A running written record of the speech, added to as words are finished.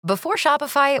Before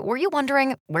Shopify, were you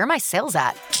wondering, where are my sales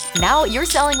at? Now you're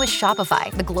selling with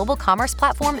Shopify, the global commerce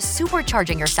platform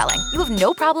supercharging your selling. You have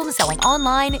no problem selling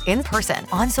online, in person,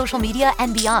 on social media,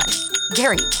 and beyond.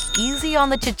 Gary, easy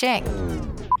on the cha-ching.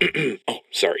 Oh,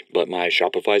 sorry, but my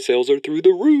Shopify sales are through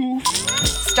the roof.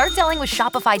 Start selling with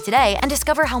Shopify today and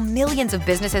discover how millions of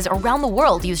businesses around the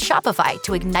world use Shopify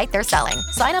to ignite their selling.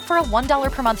 Sign up for a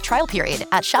 $1 per month trial period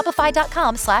at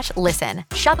shopify.com/listen.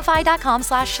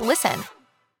 Shopify.com/listen.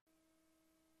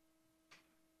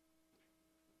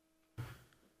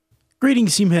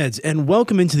 Greetings, Seamheads, and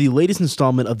welcome into the latest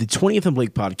installment of the 20th and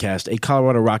Blake podcast, a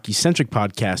Colorado Rockies-centric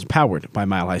podcast powered by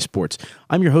Mile High Sports.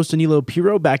 I'm your host, Aniello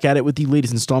Piro, back at it with the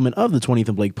latest installment of the 20th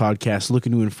and Blake podcast,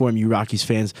 looking to inform you Rockies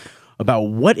fans about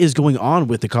what is going on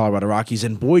with the Colorado Rockies,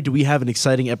 and boy, do we have an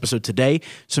exciting episode today.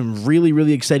 Some really,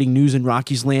 really exciting news in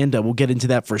Rockies land. We'll get into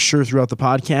that for sure throughout the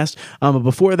podcast. But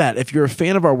before that, if you're a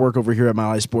fan of our work over here at Mile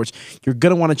High Sports, you're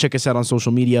going to want to check us out on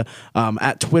social media,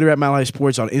 at Twitter at Mile High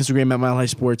Sports, on Instagram at Mile High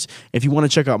Sports. If you want to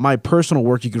check out my personal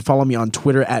work, you can follow me on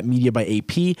Twitter at Media by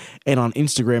AP and on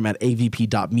Instagram at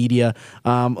avp.media.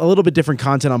 A little bit different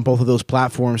content on both of those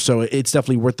platforms, so it's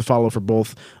definitely worth the follow for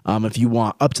both if you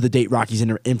want up-to-the-date Rockies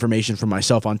information from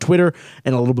myself on Twitter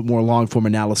and a little bit more long-form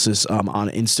analysis on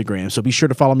Instagram. So be sure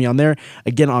to follow me on there.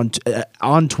 Again,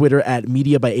 on Twitter at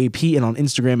Media by AP and on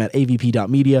Instagram at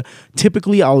avp.media.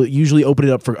 Typically, I'll usually open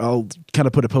it up I'll kind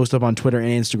of put a post up on Twitter and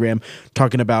Instagram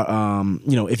talking about,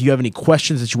 if you have any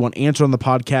questions that you want answered on the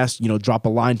podcast, drop a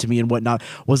line to me and whatnot.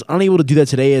 Was unable to do that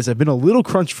today as I've been a little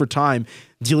crunched for time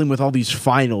dealing with all these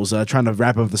finals, trying to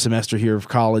wrap up the semester here of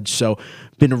college. So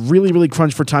been really, really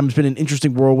crunched for time. It's been an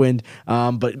interesting whirlwind,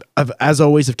 but as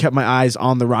always, I've kept my eyes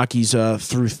on the Rockies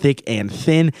through thick and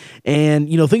thin. And,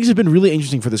 things have been really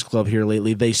interesting for this club here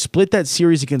lately. They split that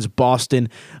series against Boston,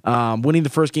 winning the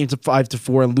first game to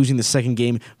 5-4 and losing the second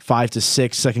game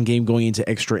 5-6, second game going into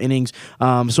extra innings.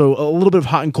 So a little bit of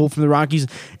hot and cold from the Rockies.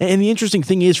 And the interesting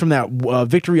thing is from that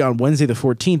victory on Wednesday the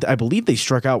 14th, I believe they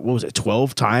struck out,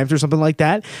 12 times or something like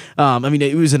that.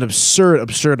 It was an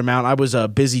absurd amount. I was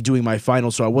busy doing my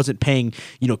finals, so I wasn't paying,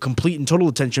 complete and total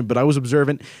attention, but I was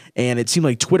observant, and it seemed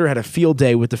like Twitter had a field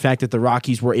day with the fact that the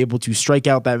Rockies were able to strike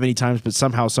out that many times, but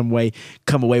somehow, some way,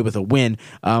 come away with a win,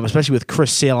 especially with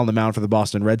Chris Sale on the mound for the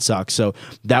Boston Red Sox. So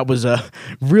that was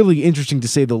really interesting to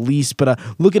say the least. But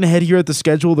looking ahead here at the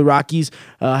schedule, the Rockies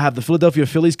have the Philadelphia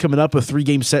Phillies coming up, a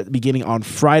 3-game set beginning on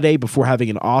Friday before having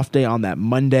an off day on that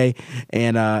Monday,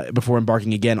 and before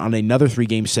embarking again on another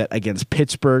 3-game set against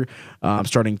Pittsburgh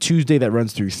starting Tuesday. That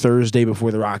runs through Thursday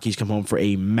before the Rockies come home for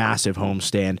a massive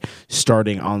homestand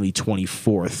starting on the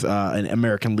 24th.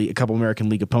 A couple American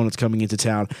League opponents coming into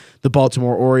town. The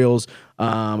Baltimore Orioles,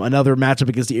 another matchup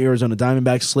against the Arizona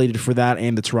Diamondbacks slated for that,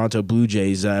 and the Toronto Blue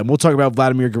Jays. And we'll talk about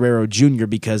Vladimir Guerrero Jr.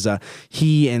 because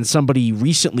he and somebody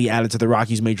recently added to the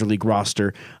Rockies Major League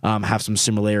roster have some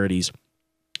similarities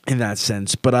in that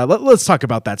sense. But let's talk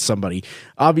about that somebody.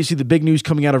 Obviously, the big news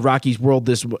coming out of Rockies world,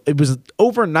 it was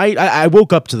overnight. I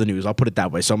woke up to the news, I'll put it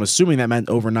that way, so I'm assuming that meant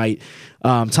overnight.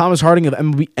 Thomas Harding of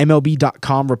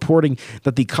MLB.com reporting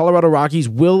that the Colorado Rockies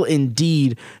will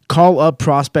indeed call up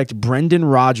prospect Brendan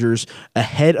Rodgers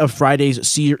ahead of Friday's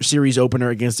series opener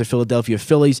against the Philadelphia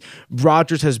Phillies.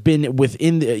 Rodgers has been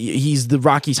he's the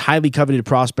Rockies' highly coveted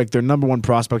prospect, their number one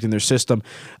prospect in their system,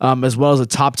 as well as a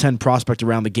top 10 prospect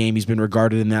around the game. He's been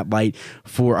regarded in that light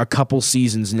for a couple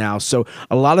seasons now. So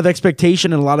a lot of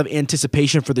expectation and a lot of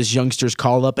anticipation for this youngster's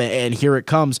call up, and here it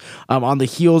comes on the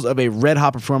heels of a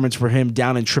red-hot performance for him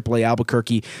down in AAA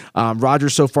Albuquerque.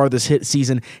 Rodgers so far this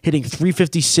season hitting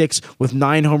 .356 with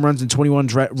 9 home runs and 21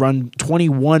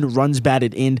 runs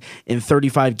batted in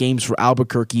 35 games for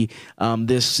Albuquerque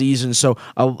this season. So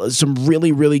some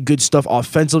really, really good stuff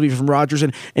offensively from Rodgers,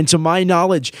 and to my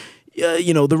knowledge,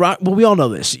 we all know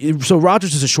this. So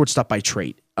Rodgers is a shortstop by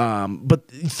trade.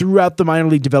 But throughout the minor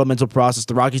league developmental process,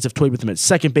 the Rockies have toyed with him at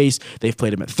second base. They've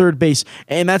played him at third base,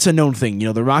 and that's a known thing.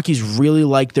 The Rockies really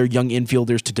like their young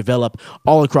infielders to develop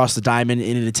all across the diamond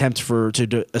in an attempt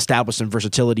to establish some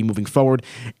versatility moving forward.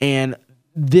 And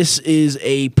this is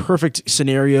a perfect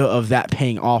scenario of that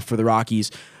paying off for the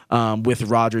Rockies with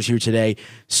Rodgers here today.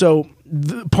 So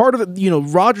part of it,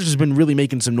 Rodgers has been really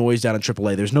making some noise down in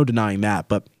AAA. There's no denying that,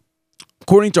 but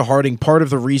according to Harding, part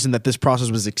of the reason that this process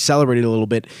was accelerated a little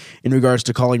bit in regards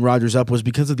to calling Rodgers up was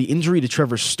because of the injury to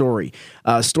Trevor Story.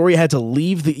 Story had to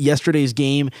leave yesterday's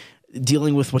game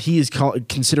dealing with what he is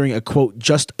considering a, quote,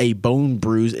 just a bone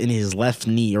bruise in his left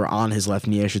knee, or on his left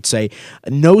knee, I should say.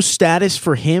 No status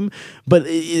for him, but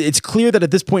it's clear that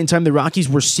at this point in time, the Rockies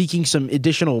were seeking some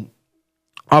additional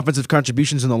offensive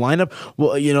contributions in the lineup.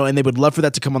 Well, and they would love for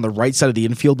that to come on the right side of the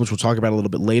infield, which we'll talk about a little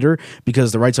bit later,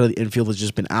 because the right side of the infield has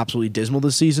just been absolutely dismal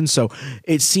this season. So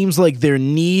it seems like their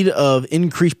need of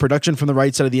increased production from the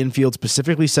right side of the infield,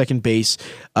 specifically second base,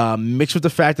 mixed with the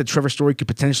fact that Trevor Story could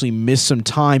potentially miss some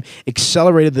time,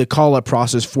 accelerated the call-up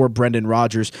process for Brendan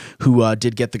Rodgers, who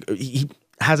did get he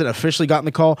hasn't officially gotten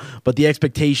the call, but the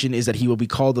expectation is that he will be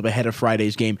called up ahead of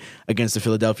Friday's game against the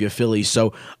Philadelphia Phillies.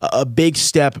 So a big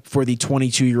step for the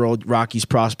 22-year-old Rockies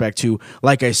prospect who,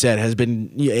 like I said, has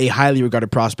been a highly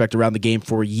regarded prospect around the game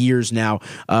for years now.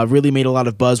 Really made a lot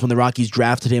of buzz when the Rockies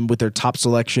drafted him with their top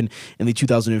selection in the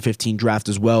 2015 draft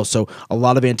as well. So a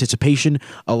lot of anticipation,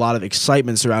 a lot of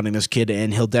excitement surrounding this kid,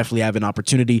 and he'll definitely have an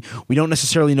opportunity. We don't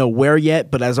necessarily know where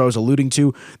yet, but as I was alluding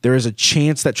to, there is a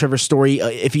chance that Trevor Story,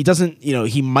 if he doesn't,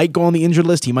 he might go on the injured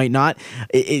list. He might not.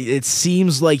 It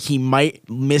seems like he might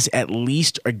miss at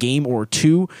least a game or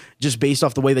two, just based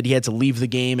off the way that he had to leave the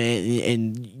game,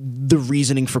 and the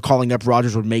reasoning for calling up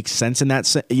Rodgers would make sense in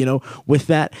that, with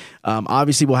that.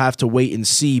 Obviously, we'll have to wait and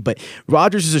see. But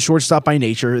Rodgers is a shortstop by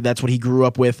nature. That's what he grew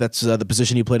up with. That's the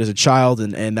position he played as a child,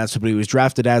 and that's what he was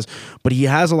drafted as. But he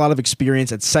has a lot of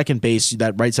experience at second base,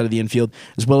 that right side of the infield,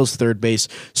 as well as third base.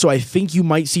 So I think you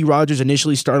might see Rodgers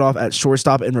initially start off at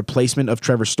shortstop in replacement of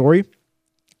Trevor Story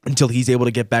until he's able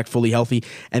to get back fully healthy,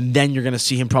 and then you're going to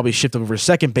see him probably shift over to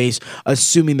second base,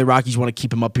 assuming the Rockies want to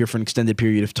keep him up here for an extended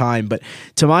period of time. But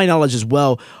to my knowledge as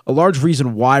well, a large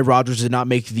reason why Rodgers did not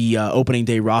make the opening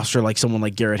day roster like someone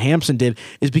like Garrett Hampson did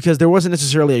is because there wasn't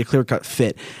necessarily a clear-cut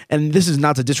fit. And this is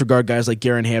not to disregard guys like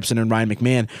Garrett Hampson and Ryan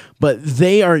McMahon, but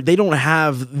they don't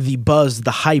have the buzz, the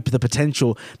hype, the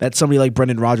potential that somebody like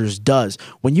Brendan Rodgers does.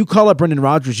 When you call up Brendan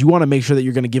Rodgers, you want to make sure that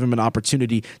you're going to give him an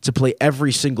opportunity to play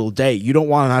every single day. You don't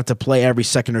want not to play every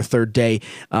second or third day.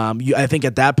 I think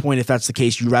at that point, if that's the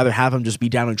case, you'd rather have him just be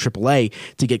down in AAA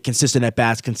to get consistent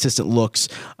at-bats, consistent looks,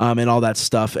 and all that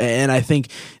stuff. And I think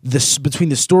between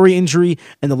the Story injury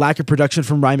and the lack of production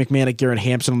from Ryan McMahon and Garrett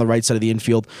Hampson on the right side of the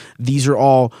infield, these are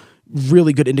all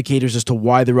really good indicators as to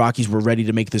why the Rockies were ready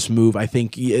to make this move. I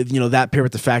think, that paired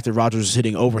with the fact that Rodgers is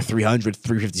hitting over 300,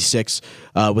 356,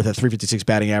 with a 356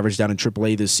 batting average down in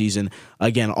AAA this season.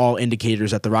 Again, all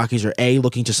indicators that the Rockies are A,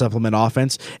 looking to supplement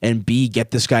offense, and B,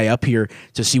 get this guy up here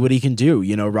to see what he can do.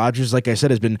 Rodgers, like I said,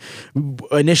 has been,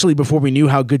 initially before we knew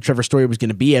how good Trevor Story was going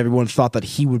to be, everyone thought that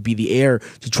he would be the heir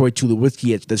to Troy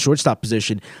Tulowitzki at the shortstop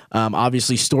position.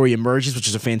 Obviously, Story emerges, which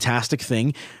is a fantastic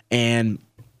thing, and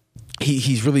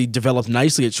he's really developed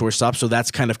nicely at shortstop, so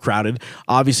that's kind of crowded.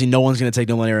 Obviously, no one's going to take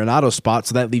Nolan Arenado's spot,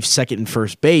 so that leaves second and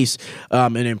first base.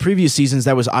 And in previous seasons,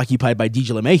 that was occupied by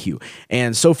DJ LeMahieu.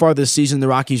 And so far this season, the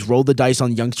Rockies rolled the dice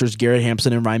on youngsters Garrett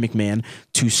Hampson and Ryan McMahon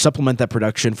to supplement that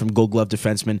production from Gold Glove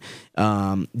defenseman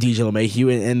DJ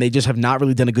LeMahieu, and they just have not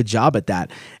really done a good job at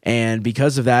that. And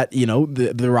because of that,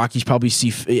 the Rockies probably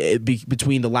see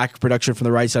between the lack of production from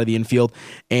the right side of the infield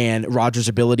and Rodgers'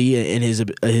 ability and his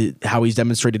how he's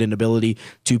demonstrated an ability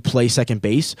to play second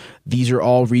base. These are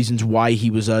all reasons why he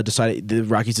was the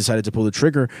Rockies decided to pull the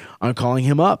trigger on calling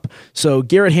him up. So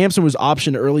Garrett Hampson was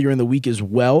optioned earlier in the week as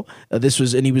well. Pat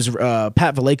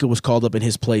Valaika was called up in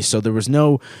his place. So there was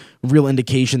no real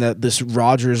indication that this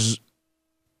Rodgers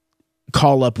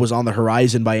call up was on the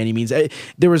horizon by any means. I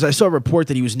saw a report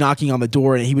that he was knocking on the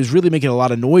door and he was really making a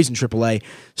lot of noise in AAA.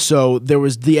 So there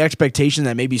was the expectation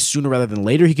that maybe sooner rather than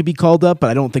later he could be called up, but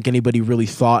I don't think anybody really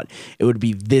thought it would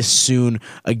be this soon.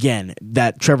 Again,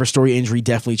 that Trevor Story injury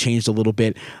definitely changed a little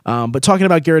bit. But talking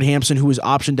about Garrett Hampson, who was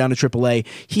optioned down to AAA,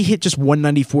 he hit just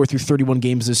 194 through 31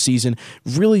 games this season.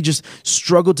 Really just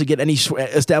struggled to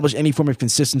establish any form of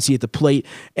consistency at the plate.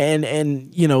 And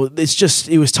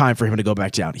it was time for him to go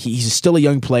back down. He's still a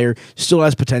young player, still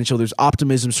has potential. There's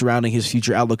optimism surrounding his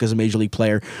future outlook as a major league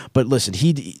player. But listen,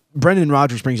 Brendan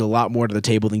Rodgers brings a lot more to the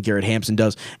table than Garrett Hampson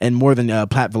does, and more than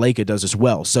Pat Valaika does as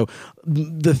well. So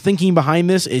the thinking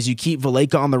behind this is you keep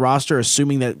Valaika on the roster,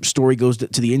 assuming that Story goes to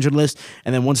the injured list,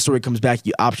 and then once Story comes back,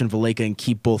 you option Valaika and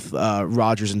keep both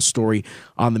Rodgers and Story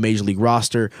on the major league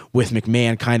roster, with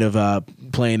McMahon kind of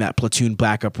playing that platoon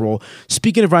backup role.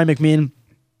 Speaking of Ryan McMahon,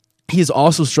 he has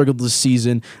also struggled this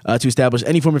season to establish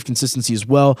any form of consistency as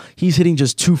well. He's hitting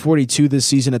just .242 this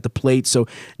season at the plate, so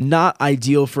not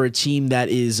ideal for a team that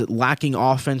is lacking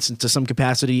offense to some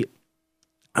capacity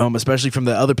especially from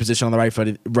the other position on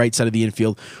the right side of the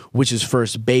infield, which is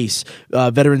first base.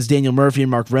 Veterans Daniel Murphy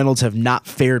and Mark Reynolds have not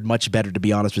fared much better, to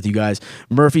be honest with you guys.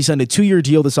 Murphy signed a 2-year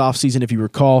deal this offseason, if you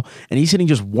recall, and he's hitting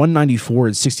just 194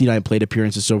 in 69 plate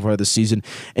appearances so far this season.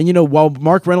 And, while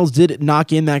Mark Reynolds did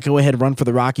knock in that go-ahead run for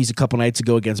the Rockies a couple nights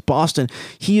ago against Boston,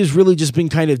 he has really just been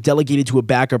kind of delegated to a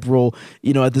backup role,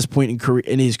 at this point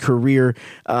in his career.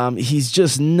 He's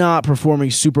just not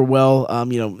performing super well,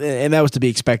 and that was to be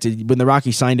expected. When the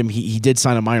Rockies signed him, he did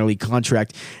sign a minor league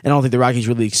contract, and I don't think the Rockies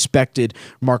really expected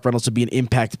Mark Reynolds to be an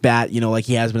impact bat, like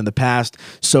he has been in the past.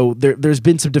 So there's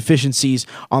been some deficiencies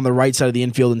on the right side of the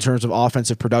infield in terms of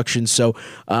offensive production. So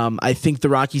I think the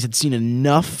Rockies had seen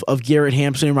enough of Garrett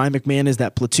Hampson and Ryan McMahon as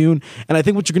that platoon, and I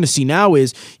think what you're going to see now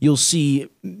is you'll see,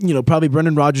 probably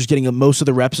Brendan Rodgers getting most of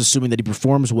the reps, assuming that he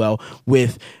performs well,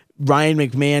 with Ryan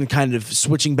McMahon kind of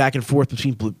switching back and forth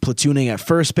between platooning at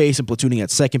first base and platooning at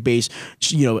second base,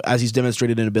 as he's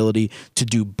demonstrated an ability to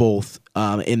do both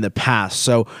in the past.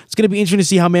 So it's going to be interesting to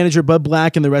see how manager Bud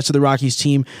Black and the rest of the Rockies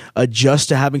team adjust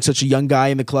to having such a young guy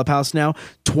in the clubhouse now.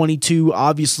 22,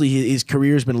 obviously his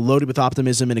career has been loaded with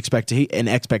optimism and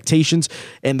expectations,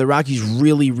 and the Rockies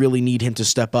really, really need him to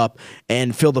step up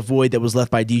and fill the void that was left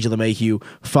by DJ LeMahieu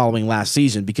following last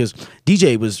season, because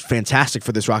DJ was fantastic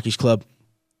for this Rockies club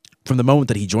from the moment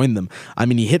that he joined them. I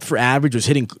mean, he hit for average, was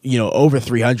hitting, over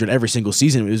 300 every single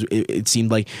season. It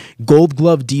seemed like Gold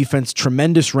Glove defense,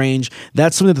 tremendous range.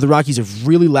 That's something that the Rockies have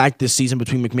really lacked this season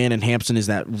between McMahon and Hampson, is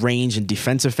that range and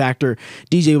defensive factor.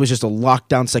 DJ was just a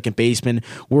lockdown second baseman,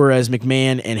 whereas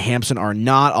McMahon and Hampson are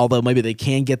not, although maybe they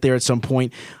can get there at some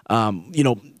point.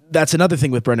 That's another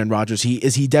thing with Brendan Rodgers.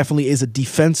 He definitely is a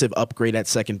defensive upgrade at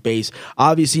second base.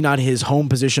 Obviously not his home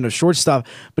position of shortstop,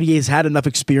 but he has had enough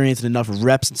experience and enough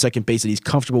reps at second base that he's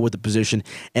comfortable with the position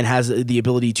and has the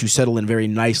ability to settle in very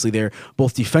nicely there,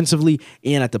 both defensively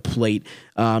and at the plate.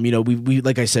 We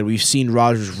like I said, we've seen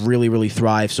Rodgers really, really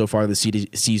thrive so far this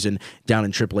season down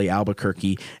in AAA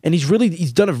Albuquerque, and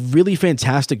he's done a really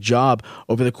fantastic job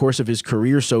over the course of his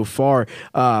career so far.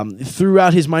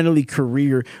 Throughout his minor league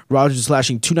career, Rodgers is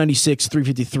slashing 296,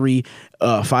 353,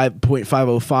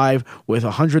 5.505 with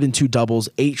 102 doubles,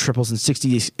 8 triples, and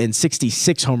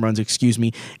 66 home runs,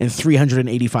 in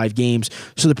 385 games.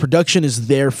 So the production is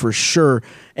there for sure.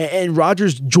 And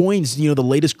Rodgers joins, the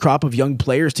latest crop of young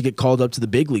players to get called up to the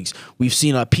big leagues. We've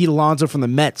seen Pete Alonso from the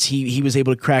Mets. He was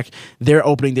able to crack their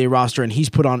opening day roster, and he's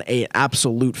put on an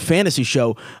absolute fantasy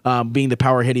show, being the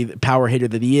power hitter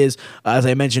that he is. As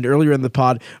I mentioned earlier in the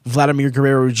pod, Vladimir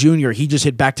Guerrero Jr., he just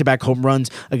hit back-to-back home runs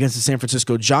against the San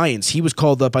Francisco Giants. He was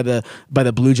called up by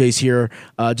the Blue Jays here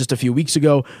just a few weeks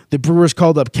ago. The Brewers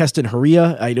called up Keston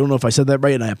Hiura. I don't know if I said that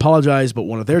right, and I apologize, but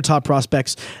one of their top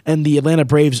prospects. And the Atlanta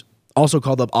Braves also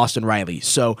called up Austin Riley.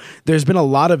 So there's been a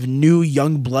lot of new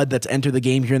young blood that's entered the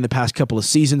game here in the past couple of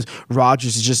seasons.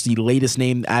 Rodgers is just the latest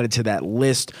name added to that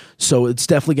list. So it's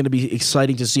definitely going to be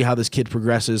exciting to see how this kid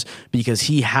progresses, because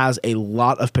he has a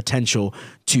lot of potential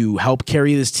to help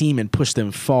carry this team and push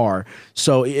them far.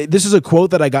 So this is a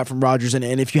quote that I got from Rodgers, and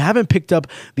if you haven't picked up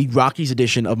the Rockies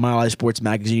edition of Mile High Sports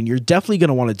Magazine, you're definitely going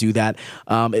to want to do that.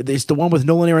 It's the one with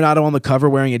Nolan Arenado on the cover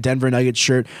wearing a Denver Nuggets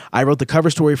shirt. I wrote the cover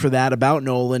story for that about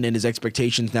Nolan and his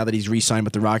expectations now that he's re-signed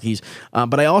with the Rockies.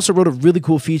 But I also wrote a really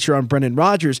cool feature on Brendan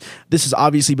Rodgers. This is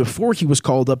obviously before he was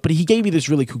called up, but he gave me this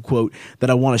really cool quote that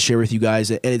I want to share with you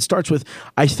guys. And it starts with,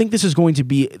 I think this is going to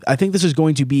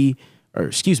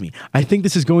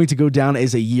go down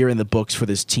as a year in the books for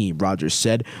this team, Rodgers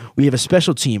said. We have a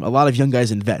special team, a lot of young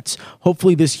guys and vets.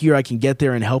 Hopefully this year I can get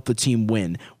there and help the team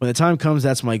win. When the time comes,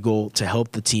 that's my goal, to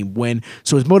help the team win.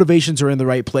 So his motivations are in the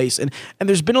right place. And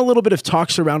there's been a little bit of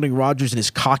talk surrounding Rodgers and his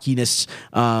cockiness,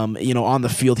 on the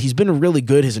field. He's been really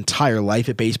good his entire life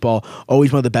at baseball,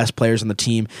 always one of the best players on the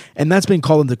team. And that's been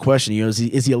called into question. Is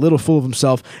he a little full of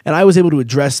himself? And I was able to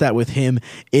address that with him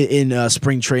in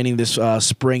spring training this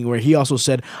spring, where he also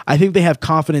said, I think they have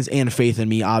confidence and faith in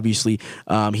me. Obviously,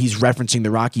 he's referencing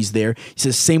the Rockies there. He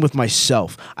says, same with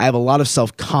myself. I have a lot of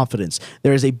self-confidence.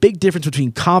 There is a big difference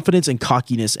between confidence and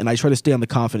cockiness, and I try to stay on the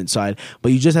confident side,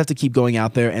 but you just have to keep going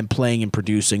out there and playing and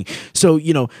producing. So,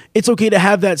 it's okay to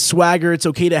have that swagger. It's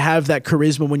okay to have that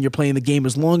charisma when you're playing the game,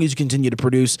 as long as you continue to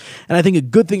produce. And I think a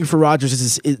good thing for Rodgers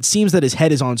is it seems that his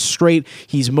head is on straight.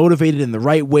 He's motivated in the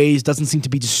right ways, doesn't seem to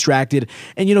be distracted.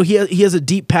 And, he has a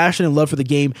deep passion and love for the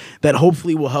game that that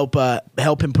hopefully will help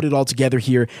him put it all together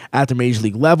here at the major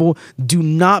league level. Do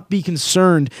not be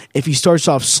concerned if he starts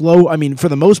off slow. I mean, for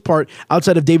the most part,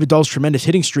 outside of David Dahl's tremendous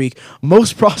hitting streak,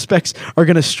 most prospects are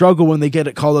going to struggle when they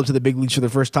get called up to the big leagues for the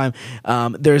first time.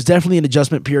 There's definitely an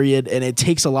adjustment period, and it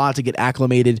takes a lot to get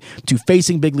acclimated to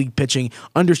facing big league pitching,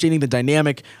 understanding the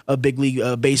dynamic of big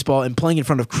league baseball, and playing in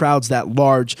front of crowds that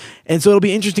large. And so it'll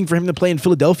be interesting for him to play in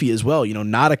Philadelphia as well.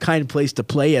 Not a kind place to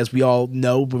play, as we all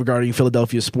know regarding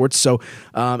Philadelphia sports. So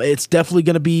it's definitely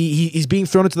going to be, he's being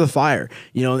thrown into the fire,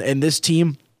 and this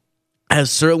team has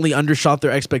certainly undershot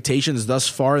their expectations thus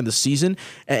far in the season,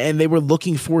 and they were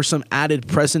looking for some added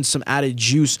presence, some added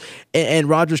juice, and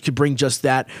Rodgers could bring just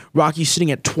that. Rockies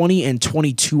sitting at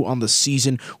 20-22 on the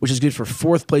season, which is good for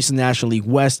fourth place in the National League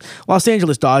West. Los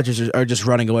Angeles Dodgers are just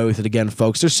running away with it again,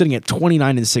 folks. They're sitting at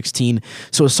 29-16,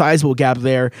 so a sizable gap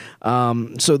there.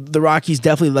 So the Rockies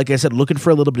definitely, like I said, looking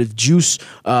for a little bit of juice,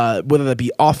 whether that be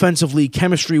offensively,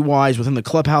 chemistry-wise, within the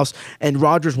clubhouse, and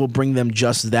Rodgers will bring them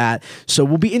just that. So it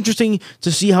will be interesting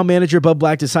to see how manager Bud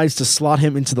Black decides to slot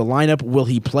him into the lineup. Will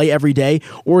he play every day,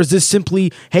 or is this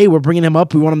simply, hey, we're bringing him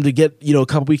up, we want him to get a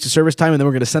couple weeks of service time, and then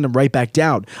we're going to send him right back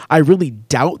down? I really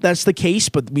doubt that's the case,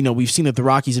 but we've seen that the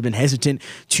Rockies have been hesitant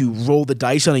to roll the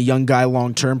dice on a young guy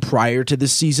long term prior to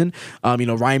this season.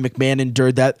 Ryan McMahon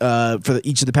endured that for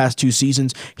each of the past two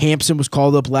seasons. Hampson was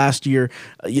called up last year.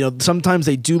 Sometimes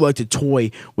they do like to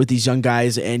toy with these young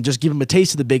guys and just give them a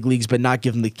taste of the big leagues, but not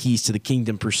give them the keys to the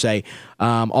kingdom per se.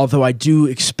 Although I do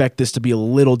expect this to be a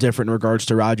little different in regards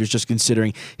to Rodgers, just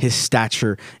considering his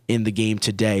stature in the game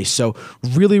today. So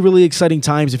really, really exciting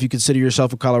times if you consider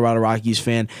yourself a Colorado Rockies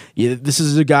fan. This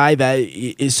is a guy that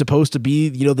is supposed to be,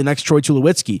 the next Troy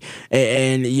Tulowitzki,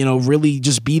 and really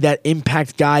just be that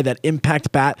impact guy, that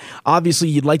impact bat. Obviously,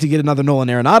 you'd like to get another Nolan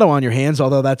Arenado on your hands,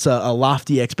 although that's a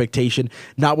lofty expectation,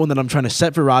 not one that I'm trying to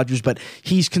set for Rodgers, but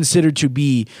he's considered to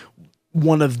be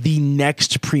one of the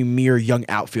next premier young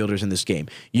outfielders in this game,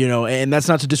 and that's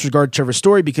not to disregard Trevor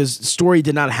Story, because Story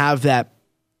did not have that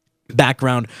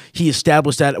background. He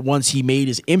established that once he made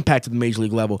his impact at the major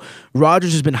league level.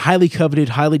 Rodgers has been highly coveted,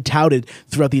 highly touted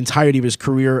throughout the entirety of his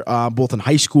career, both in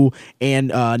high school and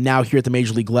now here at the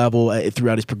major league level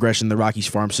throughout his progression in the Rockies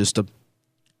farm system.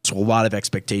 So a lot of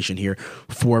expectation here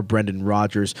for Brendan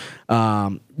Rodgers.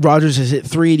 Rodgers has hit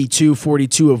 382,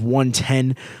 42 of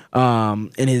 110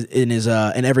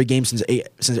 in every game since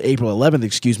April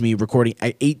 11th, recording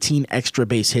 18 extra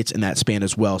base hits in that span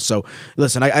as well. So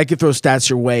listen, I could throw stats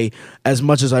your way as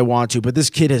much as I want to, but this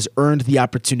kid has earned the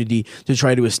opportunity to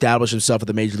try to establish himself at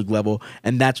the major league level,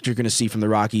 and that's what you're going to see from the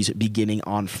Rockies beginning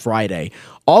on Friday.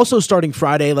 Also starting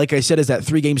Friday, like I said, is that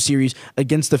 3-game series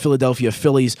against the Philadelphia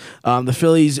Phillies. The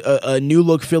Phillies, a new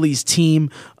look Phillies team,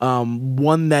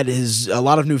 one that is a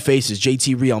lot of new faces: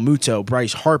 JT Realmuto,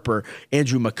 Bryce Harper,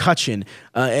 Andrew McCutchen,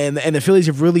 and the Phillies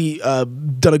have really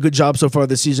done a good job so far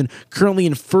this season. Currently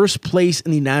in first place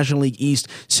in the National League East,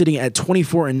 sitting at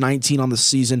 24-19 on the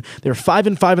season. They're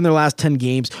 5-5 in their last 10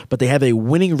 games, but they have a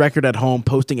winning record at home,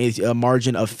 posting a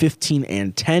margin of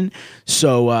 15-10.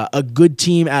 So a good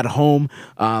team at home,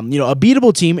 a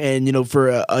beatable team, and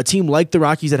for a team like the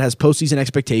Rockies that has postseason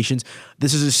expectations,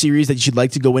 this is a series that you should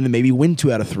like to go in and maybe win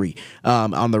 2 out of 3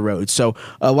 on the road. So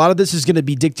a lot of this is going to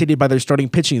be dictated by their starting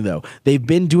pitching, though. They've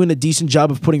been doing a decent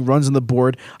job of putting runs on the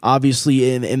board,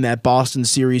 obviously in that Boston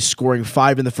series, scoring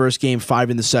 5 in the first game, 5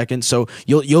 in the second. So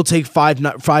you'll take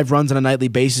 5 runs on a nightly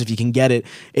basis if you can get it.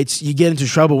 You get into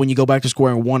trouble when you go back to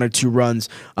scoring 1 or 2 runs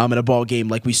in a ball game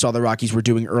like we saw the Rockies were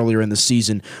doing earlier in the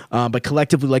season. But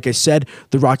collectively, like I said,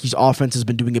 the Rockies offense has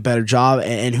been doing a better job,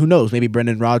 and who knows, maybe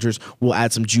Brendan Rodgers will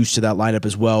add some juice to that lineup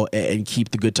as well and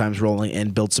keep the good times rolling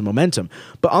and build some momentum.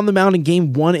 But on the mound in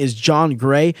game 1 is John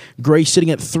Gray. Gray sitting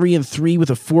at 3-3 with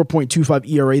a 4.25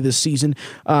 ERA this season.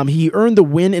 He earned the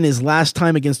win in his last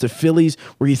time against the Phillies,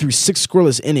 where he threw 6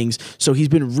 scoreless innings. So he's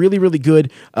been really, really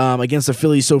good against the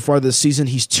Phillies so far this season.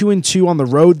 He's 2-2 on the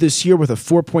road this year with a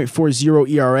 4.40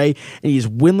 ERA, and he's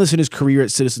winless in his career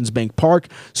at Citizens Bank Park.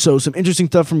 So some interesting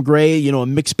stuff from Gray, a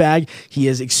mixed bag. He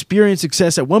has experienced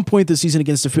success at one point this season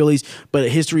against the Phillies, but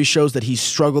history shows that he's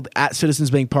struggled at Citizens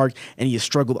Bank Park, and he has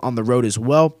struggled on the road as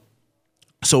well.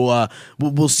 So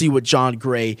we'll see what John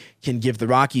Gray can give the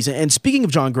Rockies. And speaking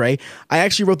of John Gray, I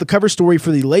actually wrote the cover story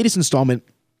for the latest installment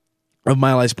of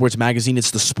Mile High Sports Magazine. It's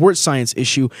the sports science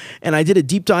issue, and I did a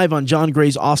deep dive on John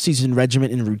Gray's offseason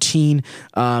regimen and routine.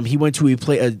 He went to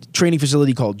a training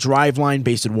facility called Driveline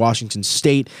based in Washington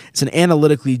State. It's an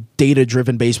analytically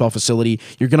data-driven baseball facility.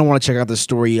 You're going to want to check out this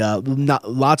story.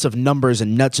 Lots of numbers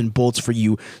and nuts and bolts for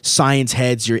you science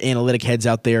heads, your analytic heads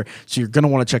out there. So you're going to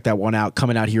want to check that one out,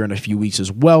 coming out here in a few weeks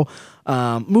as well.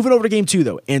 Moving over to game 2,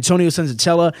 though, Antonio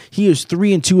Senzatella, he is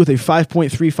 3-2 with a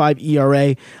 5.35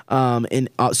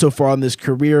 ERA so far in this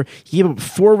career. He gave up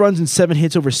 4 runs and 7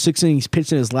 hits over 6 innings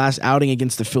pitched in his last outing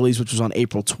against the Phillies, which was on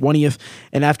April 20th.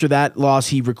 And after that loss,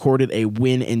 he recorded a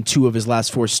win in 2 of his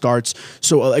last 4 starts.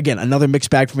 So again, another mixed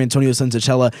bag from Antonio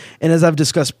Senzatella. And as I've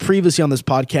discussed previously on this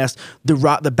podcast,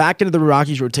 the back end of the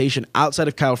Rockies rotation outside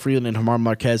of Kyle Freeland and Germán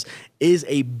Marquez is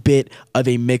a bit of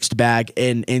a mixed bag,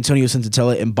 and Antonio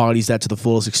Senzatella embodies that to the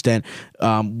fullest extent,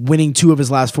 winning 2 of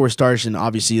his last 4 starts, and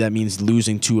obviously that means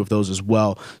losing 2 of those as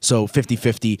well. So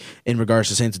 50-50 in regards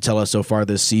to Senzatella so far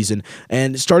this season.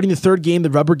 And starting the 3rd game,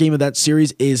 the rubber game of that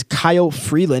series, is Kyle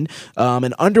Freeland.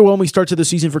 An underwhelming start to the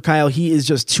season for Kyle. He is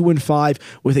just 2-5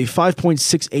 with a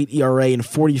 5.68 ERA and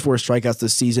 44 strikeouts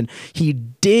this season. He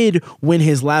did win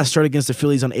his last start against the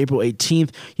Phillies on April 18th.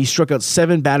 He struck out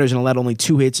 7 batters and allowed only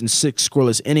 2 hits and 6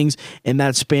 scoreless innings in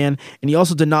that span, and he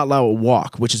also did not allow a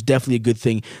walk, which is definitely a good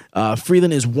thing.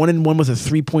 Freeland is 1-1 with a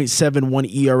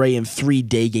 3.71 ERA in 3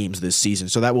 day games this season,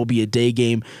 so that will be a day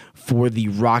game for the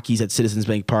Rockies at Citizens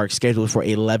Bank Park, scheduled for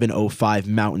 11:05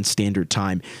 Mountain Standard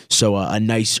Time. So a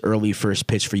nice early first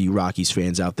pitch for you Rockies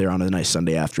fans out there on a nice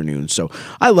Sunday afternoon. So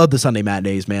I love the Sunday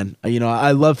matinees, man.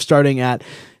 I love starting at.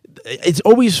 It's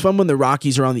always fun when the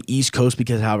Rockies are on the East Coast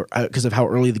because of how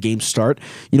early the games start.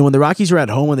 When the Rockies are at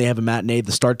home and they have a matinee,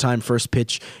 the start time first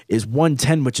pitch is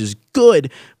 1:10, which is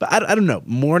good. But I don't know.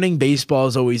 Morning baseball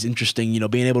is always interesting.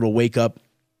 Being able to wake up,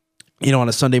 on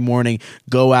a Sunday morning,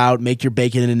 go out, make your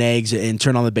bacon and eggs, and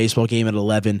turn on the baseball game at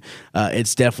 11.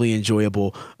 It's definitely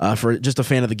enjoyable for just a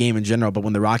fan of the game in general. But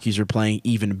when the Rockies are playing,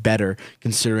 even better,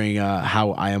 considering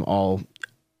how I am all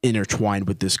intertwined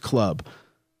with this club.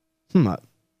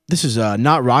 This is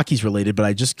not Rockies related, but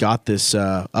I just got this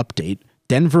update.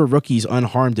 Denver rookies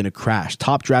unharmed in a crash.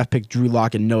 Top draft pick Drew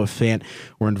Lock and Noah Fant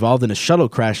were involved in a shuttle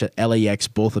crash at LAX.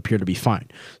 Both appear to be fine.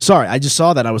 Sorry, I just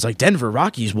saw that. I was like, Denver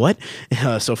Rockies, what?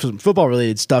 So for some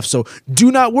football-related stuff. So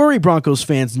do not worry, Broncos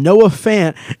fans. Noah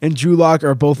Fant and Drew Lock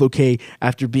are both okay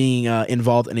after being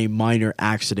involved in a minor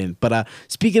accident. But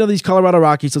speaking of these Colorado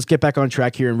Rockies, let's get back on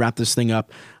track here and wrap this thing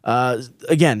up.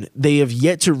 Again, they have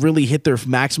yet to really hit their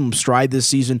maximum stride this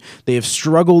season. They have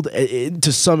struggled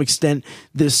to some extent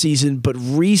this season, but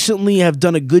recently have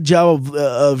done a good job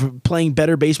of playing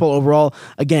better baseball overall.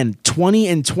 Again,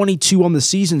 20-22 on the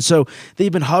season, so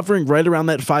they've been hovering right around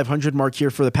that 500 mark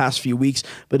here for the past few weeks,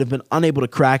 but have been unable to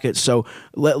crack it. So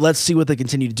let's see what they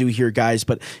continue to do here, guys.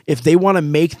 But if they want to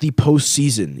make the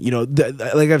postseason,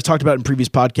 like I've talked about in previous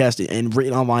podcasts and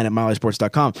written online at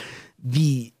milehighsports.com,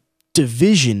 the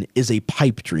division is a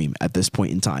pipe dream at this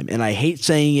point in time. And I hate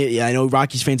saying it. I know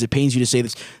Rockies fans, it pains you to say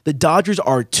this. The Dodgers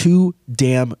are too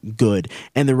damn good.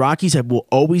 And the Rockies will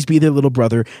always be their little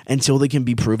brother until they can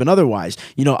be proven otherwise.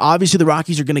 Obviously the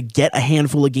Rockies are going to get a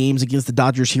handful of games against the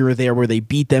Dodgers here or there where they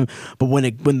beat them. But when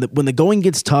the going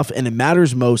gets tough and it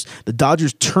matters most, the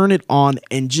Dodgers turn it on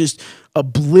and just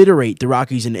obliterate the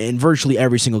Rockies in virtually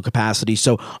every single capacity.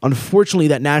 So unfortunately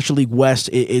that National League West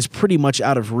is pretty much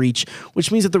out of reach,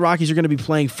 which means that the Rockies are going to be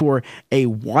playing for a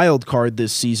wild card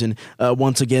this season.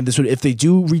 Once again, if they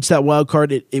do reach that wild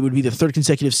card, it would be the 3rd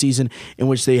consecutive season in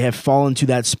which they have fallen to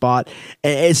that spot.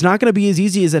 It's not going to be as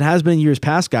easy as it has been in years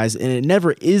past, guys, and it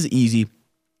never is easy.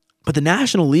 But the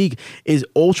National League is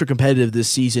ultra competitive this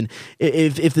season.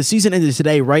 If the season ended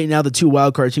today, right now the 2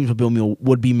 wildcard teams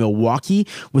would be Milwaukee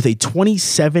with a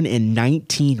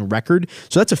 27-19 record.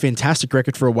 So that's a fantastic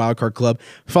record for a wildcard club,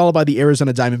 followed by the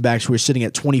Arizona Diamondbacks, who are sitting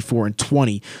at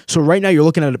 24-20. So right now you're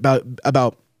looking at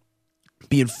about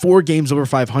being 4 games over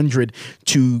 500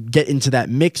 to get into that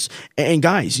mix. And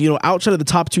guys, outside of the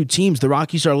top 2 teams, the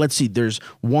Rockies are, let's see, there's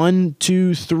 1,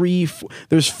 2, 3, 4,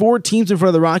 there's 4 teams in front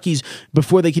of the Rockies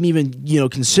before they can even,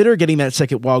 consider getting that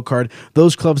second wild card.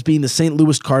 Those clubs being the St.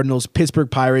 Louis Cardinals,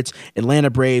 Pittsburgh Pirates, Atlanta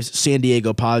Braves, San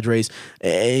Diego Padres.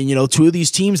 And, 2 of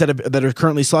these teams that are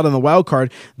currently slotted on the wild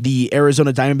card, the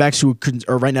Arizona Diamondbacks, who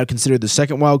are right now considered the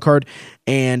second wild card,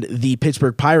 and the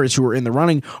Pittsburgh Pirates, who are in the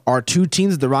running, are 2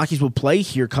 teams that the Rockies will play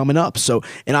here coming up. So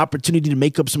an opportunity to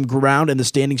make up some ground in the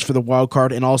standings for the wild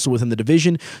card and also within the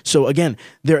division. So again,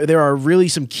 there are really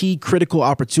some key critical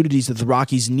opportunities that the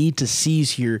Rockies need to seize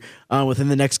here within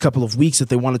the next couple of weeks if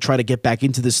they want to try to get back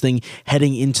into this thing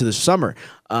heading into the summer.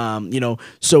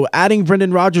 So adding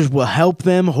Brendan Rodgers will help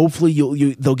them. Hopefully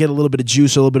they'll get a little bit of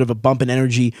juice, a little bit of a bump in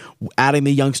energy, adding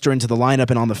the youngster into the lineup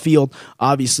and on the field.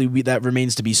 Obviously, that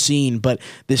remains to be seen, but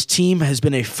this team has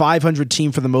been a 500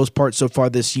 team for the most part so far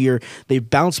this year. They've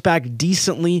bounced back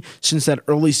decently since that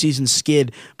early season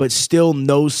skid, but still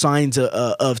no signs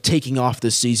of taking off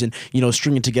this season,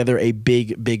 stringing together a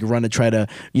big run to try to,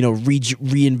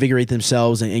 reinvigorate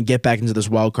themselves and get back into this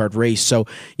wild card race. So,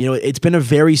 it's been a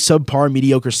very subpar,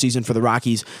 mediocre season for the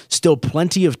Rockies. Still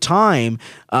plenty of time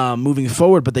moving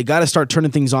forward, but they got to start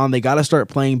turning things on. They got to start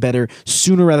playing better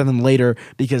sooner rather than later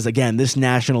because, again, this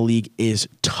National League is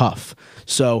tough.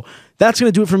 So that's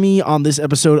going to do it for me on this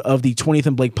episode of the 20th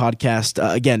and Blake podcast.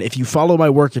 Again, if you follow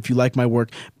my work, if you like my work,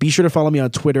 be sure to follow me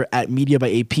on Twitter at Media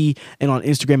by AP and on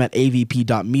Instagram at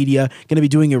avp.media. Going to be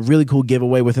doing a really cool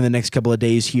giveaway within the next couple of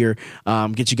days here.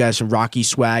 Get you guys some Rocky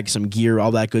swag, some gear, all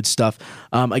that good stuff.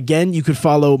 Again, you could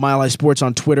follow Mile High Sports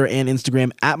on Twitter and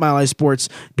Instagram at Mile High Sports.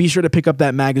 Be sure to pick up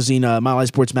that magazine, Mile High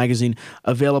Sports magazine,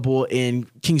 available in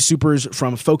King Supers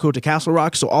from FOCO to Castle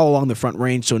Rock, so all along the Front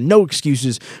Range. So no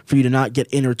excuses for you to not get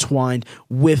intertwined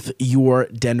with your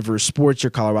Denver sports,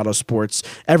 your Colorado sports.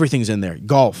 Everything's in there.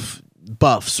 Golf,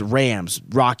 Buffs, Rams,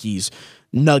 Rockies,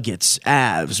 Nuggets,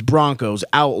 Avs, Broncos,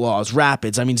 Outlaws,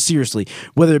 Rapids. I mean, seriously,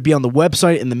 whether it be on the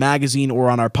website, in the magazine, or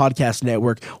on our podcast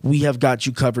network, we have got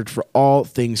you covered for all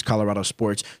things Colorado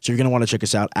sports. So you're going to want to check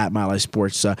us out at Mile High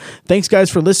Sports. Thanks, guys,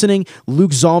 for listening.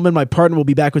 Luke Zalman, my partner, will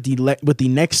be back with the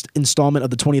next installment of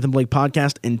the 20th and Blake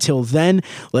podcast. Until then,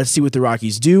 let's see what the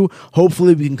Rockies do.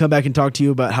 Hopefully, we can come back and talk to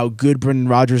you about how good Brendan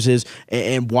Rodgers is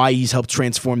and why he's helped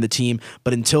transform the team.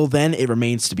 But until then, it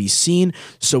remains to be seen.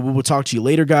 So we will talk to you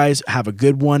later, guys. Have a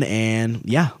good one, and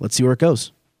yeah, let's see where it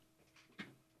goes.